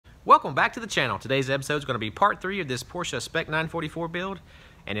Welcome back to the channel. Today's episode is going to be part 3 of this Porsche Spec 944 build.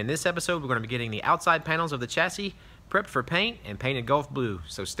 And in this episode, we're going to be getting the outside panels of the chassis prepped for paint and painted Gulf blue.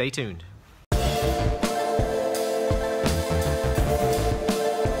 So stay tuned.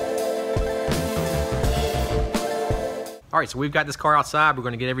 Alright, so we've got this car outside. We're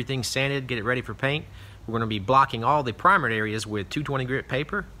going to get everything sanded, get it ready for paint. We're going to be blocking all the primer areas with 220 grit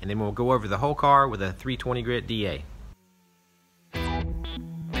paper, and then we'll go over the whole car with a 320 grit DA.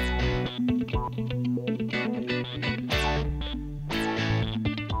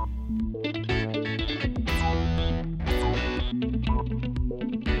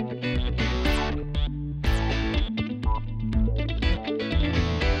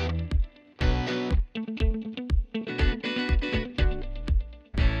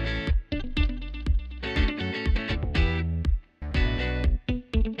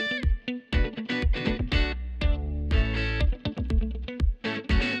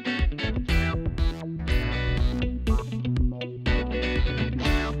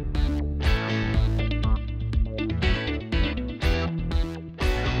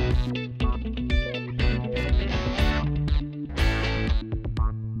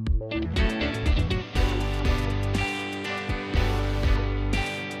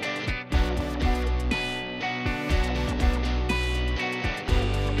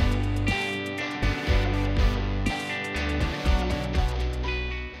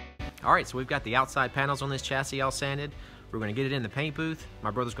 Alright, so we've got the outside panels on this chassis all sanded. We're going to get it in the paint booth. My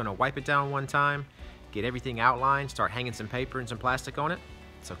brother's going to wipe it down one time, get everything outlined, start hanging some paper and some plastic on it.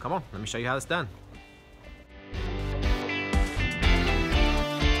 So come on, let me show you how it's done.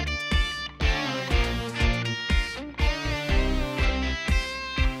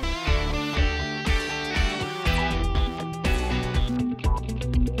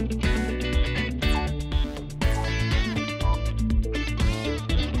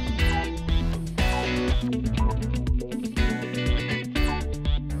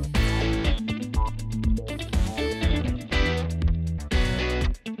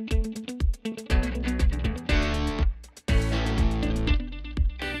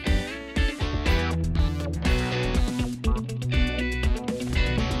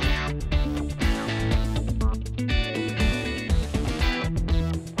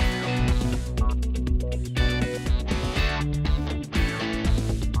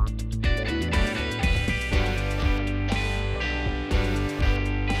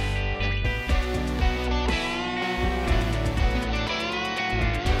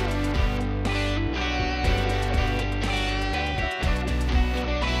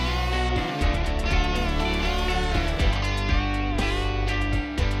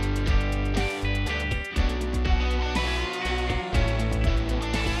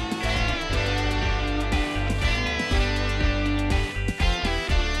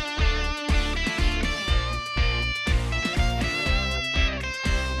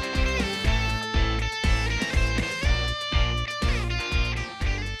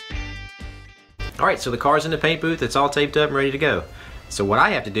 Alright, so the car's in the paint booth, it's all taped up and ready to go. So what I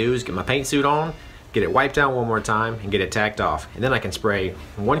have to do is get my paint suit on, get it wiped down one more time, and get it tacked off. And then I can spray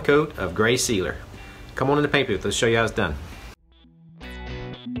one coat of gray sealer. Come on in the paint booth, let's show you how it's done.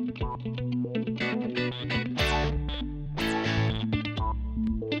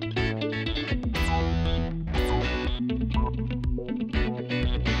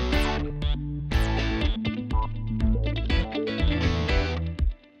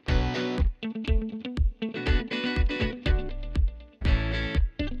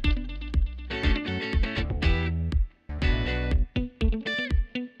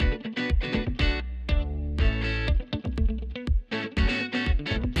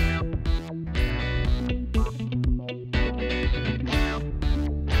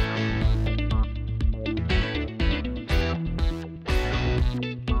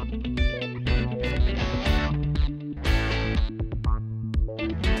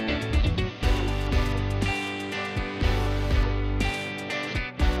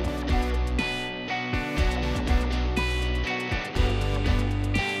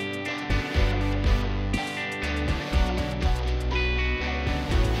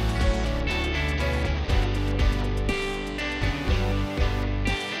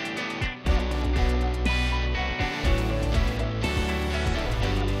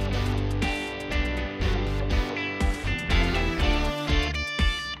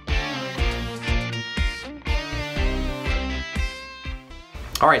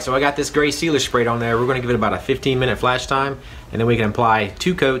 Alright, so I got this gray sealer sprayed on there. We're going to give it about a 15-minute flash time, and then we can apply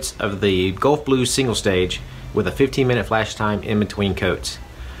 2 coats of the Gulf Blue single stage with a 15-minute flash time in between coats.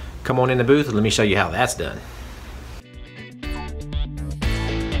 Come on in the booth and let me show you how that's done.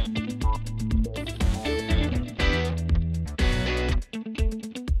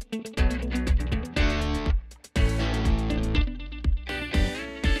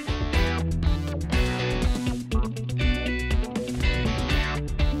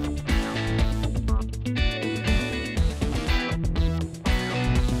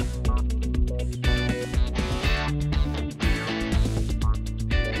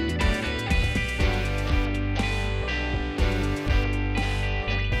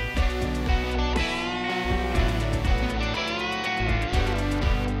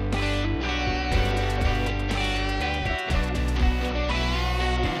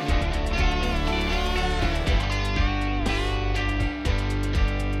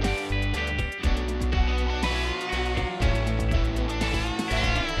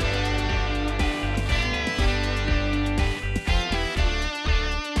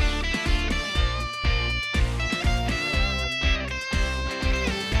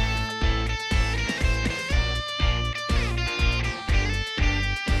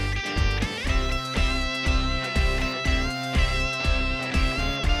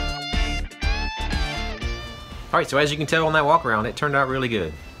 Alright, so as you can tell on that walk around, it turned out really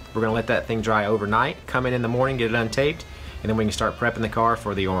good. We're going to let that thing dry overnight, come in the morning, get it untaped, and then we can start prepping the car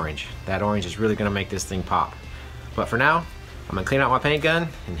for the orange. That orange is really going to make this thing pop. But for now, I'm going to clean out my paint gun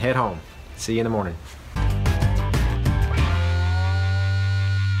and head home. See you in the morning.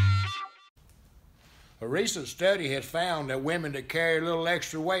 A recent study has found that women that carry a little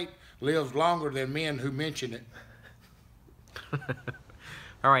extra weight live longer than men who mention it.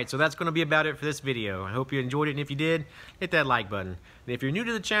 Alright, so that's going to be about it for this video. I hope you enjoyed it, and if you did, hit that like button. And if you're new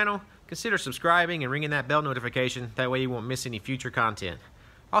to the channel, consider subscribing and ringing that bell notification. That way you won't miss any future content.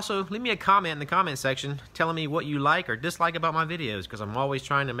 Also, leave me a comment in the comment section telling me what you like or dislike about my videos, because I'm always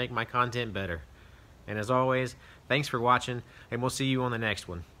trying to make my content better. And as always, thanks for watching, and we'll see you on the next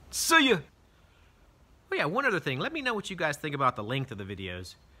one. See ya! Oh yeah, one other thing. Let me know what you guys think about the length of the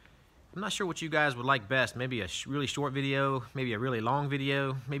videos. I'm not sure what you guys would like best. Maybe a really short video, maybe a really long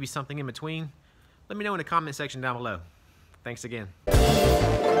video, maybe something in between. Let me know in the comment section down below. Thanks again. You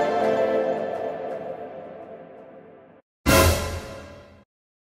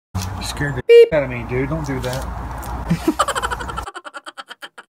scared the out of me, dude. Don't do that.